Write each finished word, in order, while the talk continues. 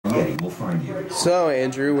Yeti will find you. So,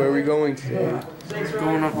 Andrew, where are we going today?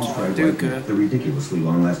 Going up to Paducah, The ridiculously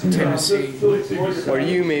long-lasting Tennessee. Are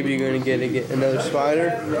you maybe going to get another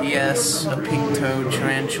spider? Yes, a pink toad,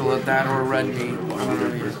 tarantula, that or a red knee. I don't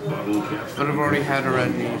know yet. But I've already had a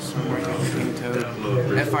red knee, so I'm working on a pink toad.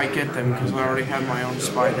 If I get them, because I already have my own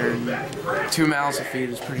spider. 2 mouths to feed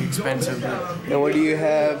is pretty expensive. And what do you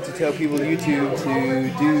have to tell people on YouTube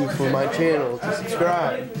to do for my channel? To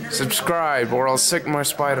subscribe. Subscribe, or I'll sick my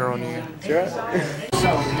spider on you. That's right.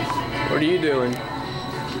 What are you doing?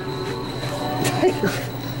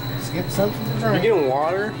 Let's get something to drink. You getting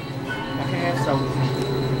water? I can have something.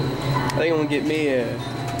 I think I'm gonna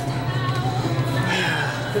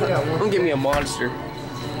get me a monster.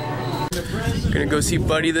 Gonna go see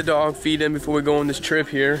Buddy the dog, feed him before we go on this trip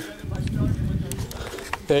here.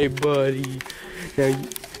 Hey Buddy, now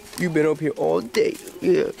you've been up here all day.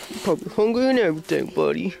 Yeah, you're probably hungry and everything,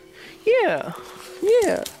 buddy. Yeah,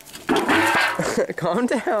 yeah. Calm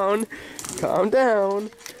down, calm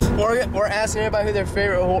down. We're asking everybody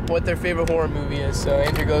who what their favorite horror movie is. So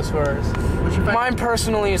Andrew goes first. What's your favorite? Mine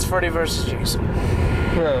personally is Freddy vs. Jason.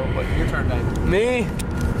 No. Your turn, Dave. Me?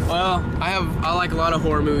 Well, I like a lot of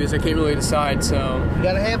horror movies. I can't really decide, so You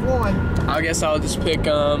gotta have one. I guess I'll just pick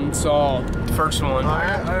Saw, the first one. All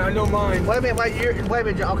right. I know mine. Wait a minute, wait a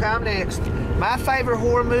minute. Okay, I'm next. My favorite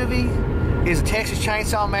horror movie is Texas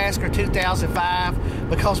Chainsaw Massacre 2005,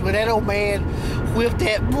 because when that old man whipped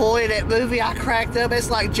that boy in that movie, I cracked up. It's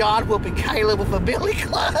like John whooping Caleb with a billy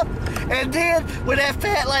club. And then when that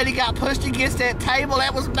fat lady got pushed against that table,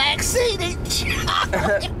 that was Maxine eating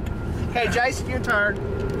chocolate. Hey, Jason, your turn.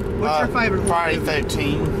 What's your favorite Friday horror movie?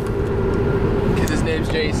 13. Because his name's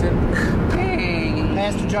Jason.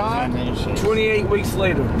 Pastor John? 28 weeks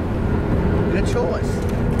later. Good choice.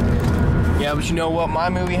 Yeah, but you know what my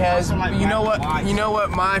movie has? You know what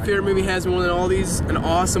my favorite movie has more than all these? An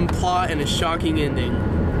awesome plot and a shocking ending.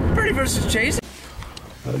 Freddy vs. Jason.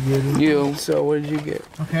 You. So what did you get?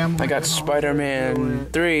 Okay, I got Spider-Man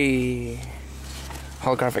 3.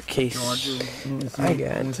 Holographic case. I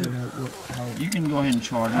got You can go ahead and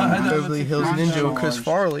charge. Beverly Hills Ninja with Chris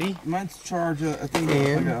Farley. Mine's charge, I think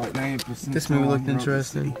And I got like 90%. This movie looked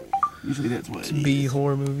interesting. Usually that's what It's a B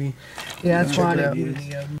horror movie. Yeah, that's Check fine.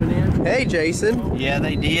 it out. Hey Jason. Yeah,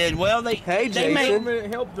 they did. Well, Hey they Jason.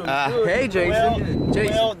 Hey Jason.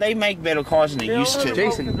 Well, they make better cars than they used to.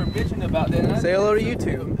 Jason. Say hello to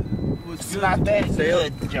YouTube. It's not that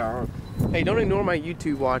good, John. Hey, don't ignore my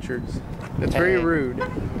YouTube watchers. That's very rude.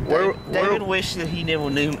 David wished that he never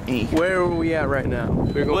knew me. Where are we at right now?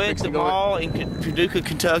 We're at the mall in Paducah,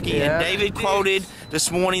 Kentucky, Yeah. and David quoted this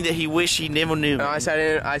morning that he wished he never knew me. No, I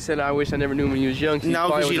said I wish I never knew him when he was young. No,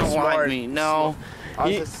 because you don't like me. No. I'm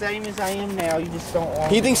He- the same as I am now. You just don't want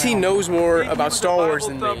He thinks he me. knows more about Star Wars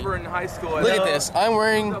than me. in high school. Look at this. I'm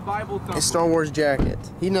wearing a Star Wars jacket.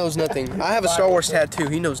 He knows nothing. I have a Star Wars tattoo.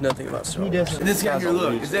 He knows nothing about Star Wars. This guy here,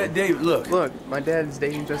 look. Is that David? Look. Look, my dad is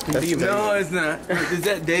dating Justin Bieber. No, it's not. Is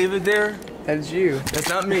that David there? That's you. That's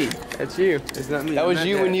not me. That's you. It's not me. That was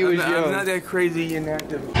you when you was young. I'm not that crazy and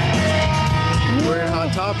active. We're in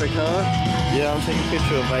Hot Topic, huh? Yeah, I'm taking a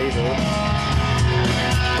picture of Vader.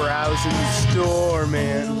 Browsing the store,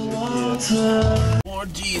 man.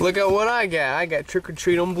 Look at what I got. I got Trick or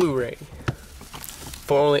Treat on Blu-ray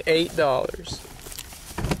for only $8.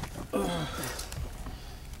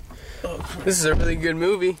 This is a really good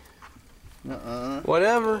movie.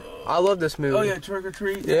 Whatever. I love this movie. Oh yeah, Trick or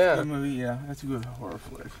Treat. That's Yeah. a good movie. Yeah, that's a good horror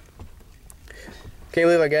flick. Can't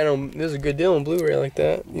believe I got on. This is a good deal on Blu-ray like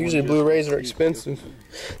that. Usually Blu-rays are expensive.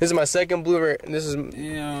 This is my second Blu-ray. This is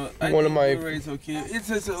one of my. Blu-ray's okay. It's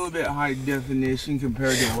just a little bit high definition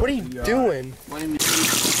compared to What are you doing?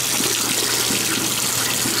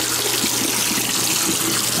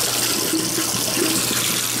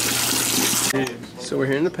 So we're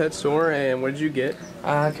here in the pet store, and what did you get?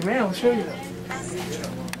 Come here, I'll show you.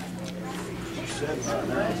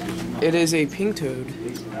 It is a pink toad.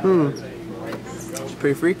 It's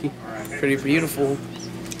pretty freaky. Pretty beautiful.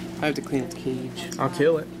 I have to clean its cage. I'll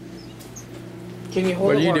kill it. Can you hold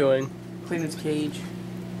What it are you while I doing? Clean its cage.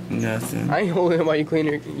 Nothing. I ain't holding it while you clean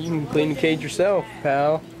it. You can clean the cage yourself,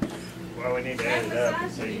 pal. Well, we need to add it up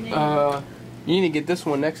and see. You need to get this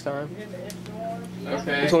one next time.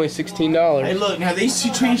 Okay. It's only $16. Hey, look, now these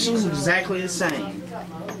two tarantulas are exactly the same.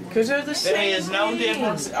 Because they're the same. There is no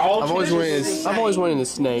difference. All I've always wanted a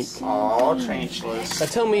snake. All tarantulas. Now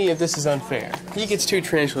tell me if this is unfair. He gets 2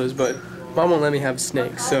 tarantulas, but Mom won't let me have a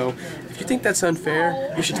snake. So if you think that's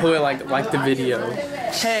unfair, you should totally like the video.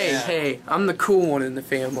 Hey, I'm the cool one in the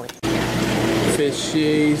family.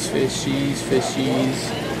 Fishies, fishies,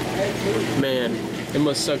 fishies. Man, it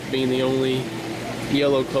must suck being the only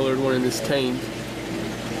yellow colored one in this tank.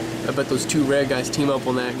 I bet those two red guys team up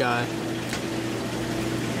on that guy.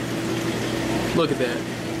 Look at that.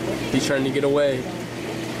 He's trying to get away.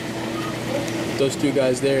 Those two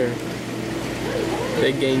guys there.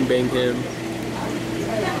 They gangbang him.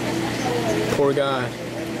 Poor guy.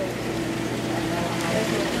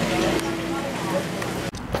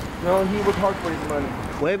 No, he worked hard for his money.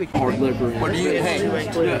 What are you?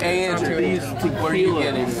 Hey, Andrew. What are you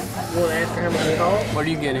getting? What are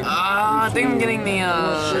you getting? I think I'm getting the.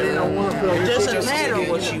 It doesn't matter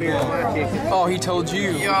what you want. Oh, he told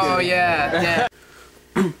you. Oh yeah.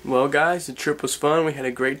 Well, guys, the trip was fun. We had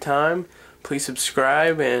a great time. Please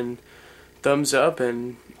subscribe and thumbs up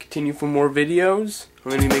and continue for more videos.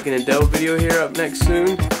 I'm going to be making a Dell video here up next soon,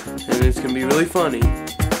 and it's going to be really funny.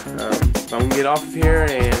 I'm going to get off of here,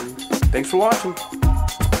 and thanks for watching.